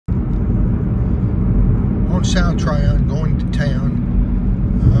South Tryon, going to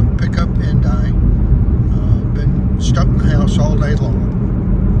town, pick up Indai. Been stuck in the house all day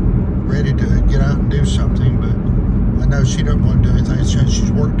long, ready to get out and do something, but I know she doesn't want to do anything since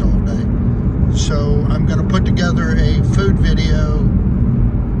she's worked all day. So I'm going to put together a food video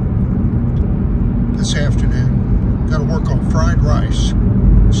this afternoon. Got to work on fried rice.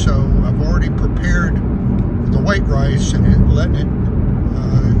 So I've already prepared the white rice and letting it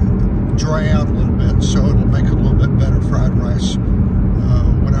dry out a little bit, so it'll make it a little bit better fried rice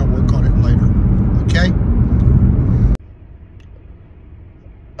when I work on it later. Okay?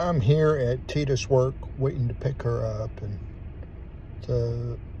 I'm here at Tita's work waiting to pick her up, and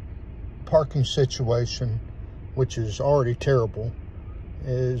the parking situation, which is already terrible,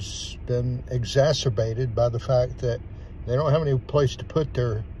 has been exacerbated by the fact that they don't have any place to put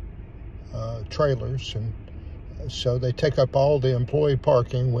their trailers, and so they take up all the employee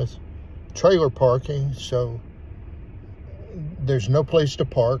parking with trailer parking, so there's no place to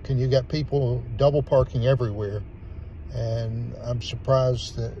park, and you got people double parking everywhere. And I'm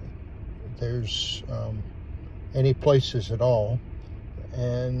surprised that there's any places at all.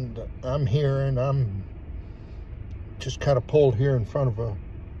 And I'm here, and I'm just kind of pulled here in front of a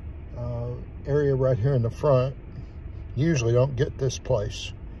area right here in the front. Usually don't get this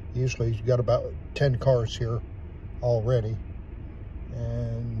place. Usually you've got about 10 cars here already,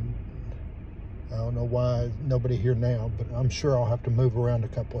 and I don't know why nobody here now, but I'm sure I'll have to move around a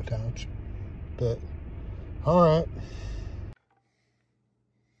couple of times. But all right.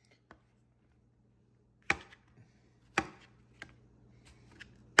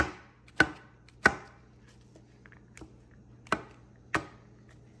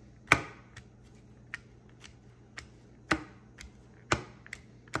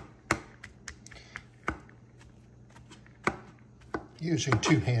 Using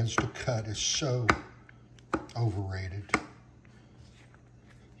two hands to cut is so overrated.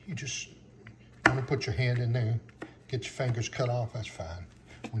 You just want to put your hand in there, get your fingers cut off, that's fine.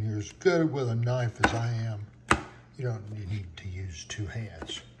 When you're as good with a knife as I am, you don't need to use two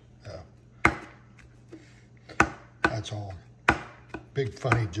hands. That's all. Big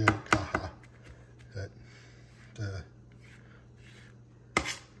funny joke, haha.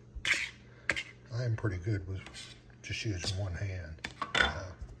 I am pretty good with just using one hand.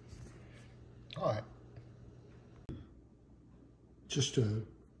 All right. Just an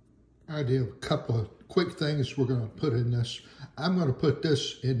idea of a couple of quick things we're going to put in this. I'm going to put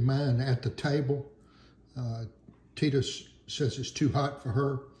this in mine at the table. Tita says it's too hot for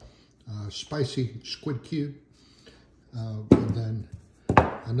her. Spicy squid cube. And then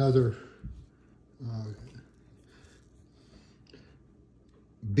another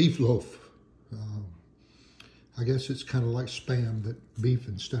beef loaf. I guess it's kind of like Spam, but beef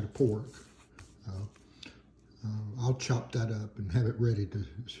instead of pork. I'll chop that up and have it ready to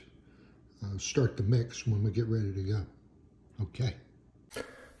start the mix when we get ready to go. Okay.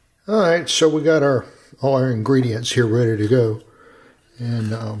 All right, so we got all our ingredients here ready to go.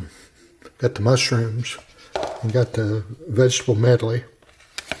 And got the mushrooms, and got the vegetable medley,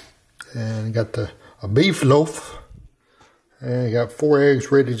 and got a beef loaf, and got 4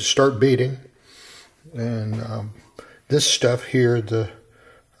 eggs ready to start beating. And this stuff here, the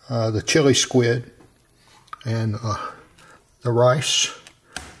chili squid, and the rice,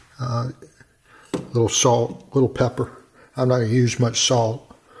 little salt, little pepper. I'm not going to use much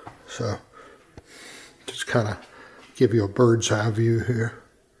salt, so just kind of give you a bird's eye view here.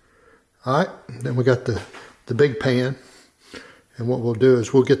 All right, then we got the big pan, and what we'll do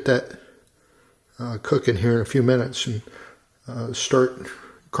is we'll get that cooking here in a few minutes, and start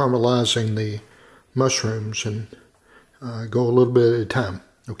caramelizing the mushrooms, and go a little bit at a time.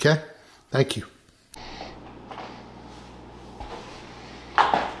 Okay? Thank you.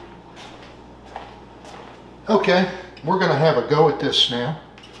 Okay, we're going to have a go at this now.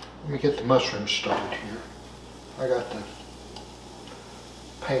 Let me get the mushrooms started here. I got the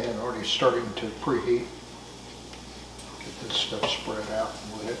pan already starting to preheat. Get this stuff spread out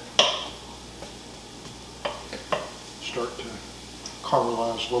with it. Start to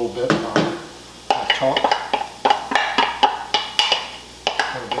caramelize a little bit while I talk.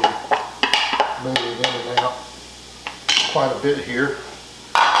 I'll be moving in and out quite a bit here.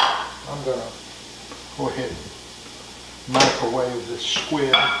 I'm going to go ahead and microwave this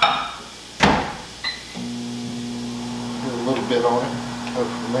squid. Put a little bit on it, go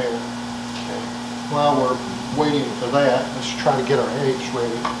from there. Okay. While we're waiting for that, let's try to get our eggs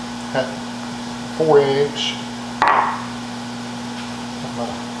ready. Got 4 eggs. Got my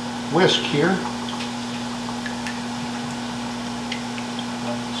whisk here.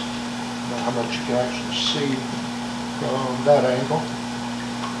 My how much you can actually see from that angle.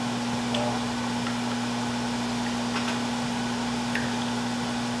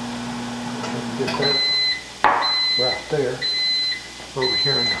 Get that right there. Over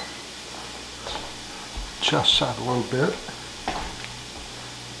here in the chest side a little bit.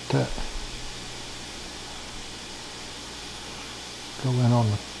 That go in on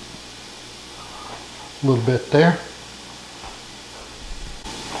a little bit there.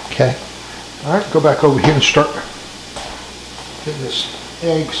 Okay. All right, go back over here and start getting this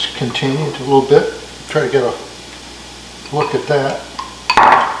eggs continued a little bit. Try to get a look at that.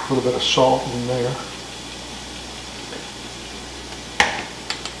 A little bit of salt in there.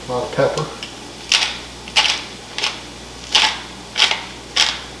 A lot of pepper.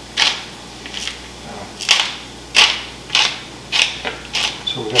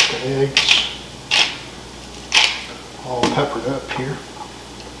 So we got the eggs all peppered up here.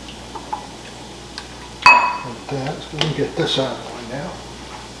 Like that. So let me get this out of the way now.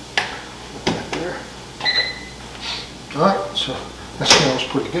 Put that there. Alright, so that smells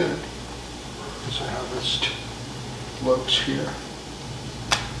pretty good. So how this looks here.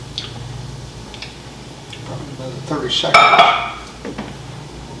 Probably another 30 seconds.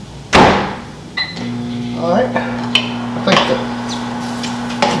 Alright, I think the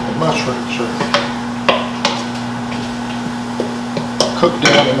mushrooms are cooked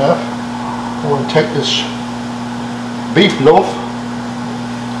down enough. I'm going to take this beef loaf,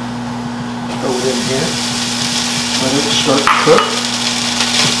 throw it in here, let it start to cook.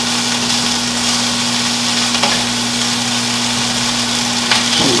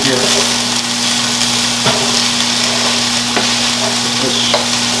 See here, this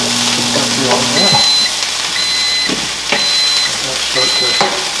country on there. Let's start to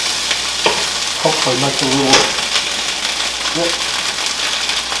hopefully make a little, yep,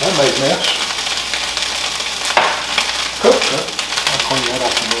 that made a mess. Cooked it. I'll clean that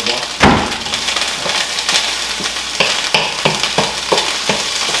up a little bit.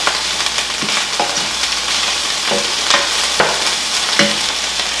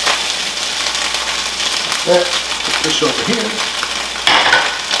 That, put this over here.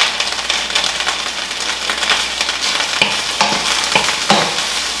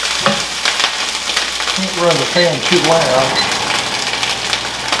 Can't run the pan too loud.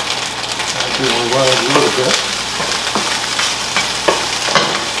 I do run it a little bit.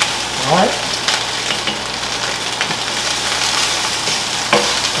 Alright.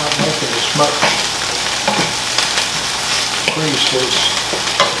 Not making as much grease as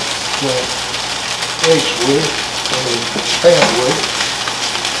the eggs would, or the pan would.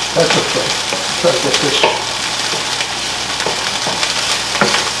 That's okay. Try to get this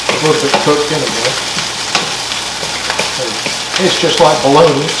a little bit cooked anyway. It's just like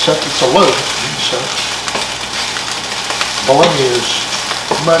bologna, except it's a loaf. So bologna is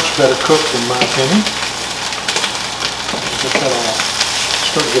much better cooked in my opinion. Get that all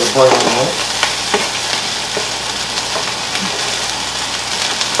start to get a brown on it.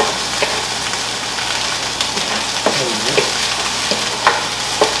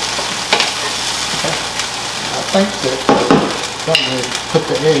 I think that I'm going to put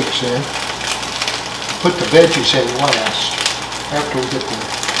the eggs in, put the veggies in last, after we get the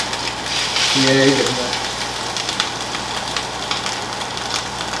egg and the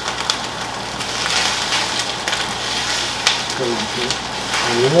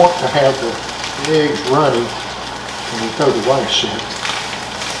and you want to have the eggs running when you throw the rice in.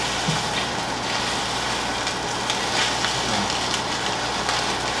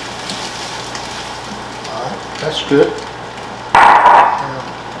 Alright, that's good. And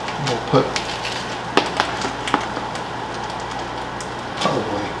we'll put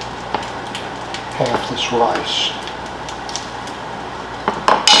probably half this rice.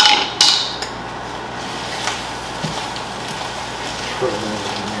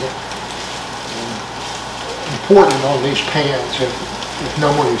 Important on these pans, if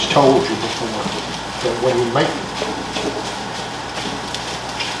nobody's told you before, that when you make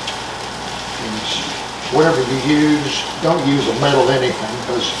whatever you use, don't use a metal anything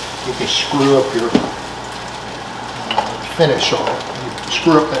because you can screw up your finish on it. You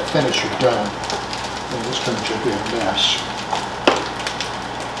screw up that finish, you're done. And it's going to be a mess.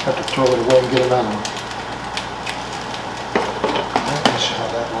 Have to throw it away and get another one. Let's see how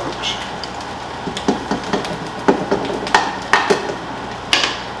that works.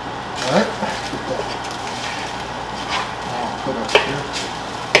 Alright, put that. I'll put up here.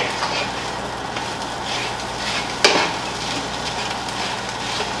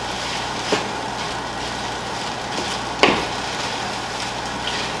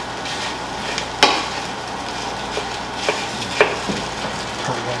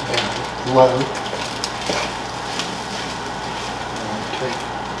 low. And take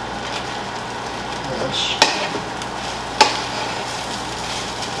this.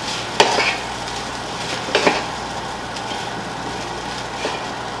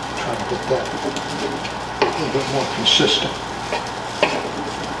 Try to get that a little bit more consistent.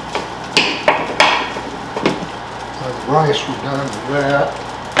 The rice, we're done with that.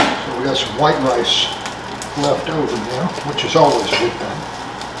 So we got some white rice left over now, which is always a good thing.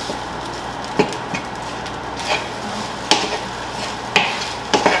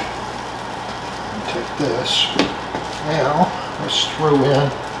 And take this. Now, let's throw in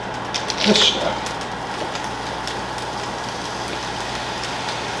this stuff.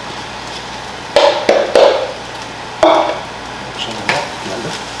 Mix some of that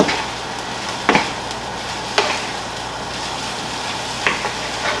together.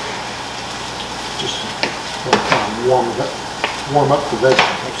 Just kind of warm up the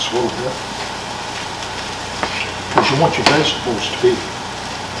vegetables a little bit, because you want your vegetables to be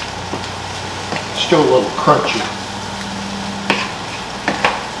still a little crunchy.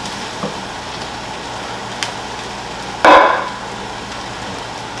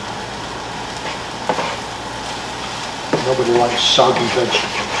 Nobody likes soggy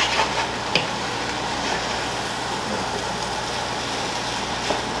vegetables.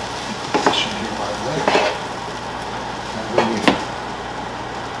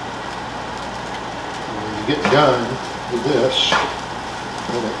 Get done with this,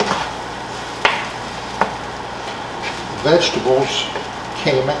 the vegetables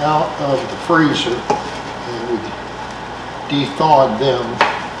came out of the freezer and we de-thawed them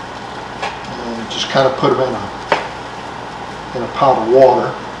and just kind of put them in a pot of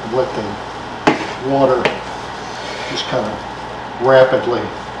water and let the water just kind of rapidly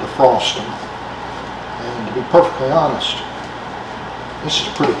defrost them. And to be perfectly honest, this is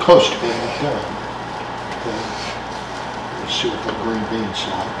pretty close to being done. Let's see what the green beans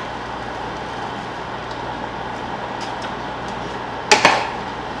like.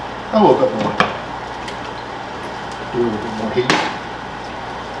 A little bit more. Do a little bit more heat.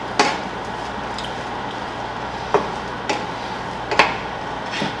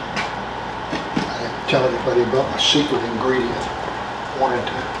 I didn't tell anybody about my secret ingredient. Wanted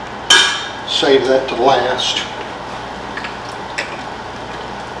to save that to last.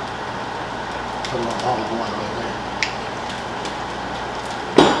 Put a little olive oil in there.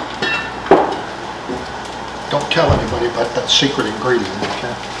 Don't tell anybody about that secret ingredient,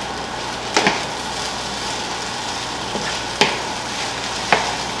 okay?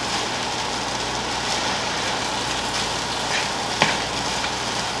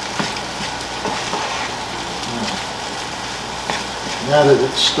 Now that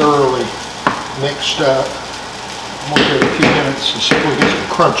it's thoroughly mixed up, I'm going to give it a few minutes and see if we get some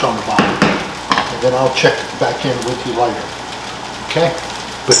crunch on the bottom. And then I'll check it back in with you later. Okay?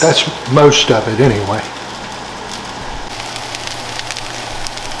 But that's most of it anyway.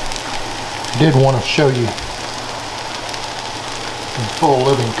 I did want to show you in full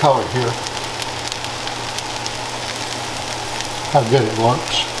living color here how good it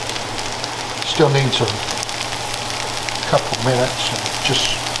looks. Still needs a couple minutes of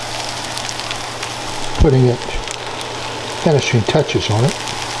just putting it, finishing touches on it.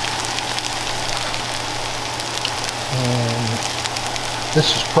 And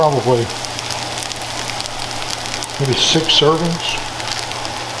this is probably maybe 6 servings,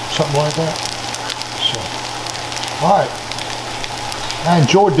 something like that. So, all right. I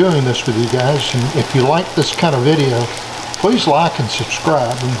enjoyed doing this with you guys, and if you like this kind of video, please like and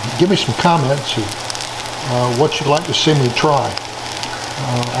subscribe, and give me some comments of what you'd like to see me try.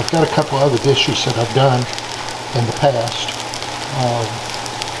 I've got a couple of other dishes that I've done in the past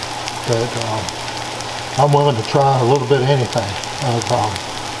that I'm willing to try a little bit of anything of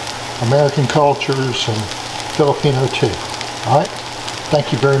American cultures and Filipino too. All right,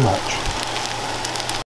 thank you very much.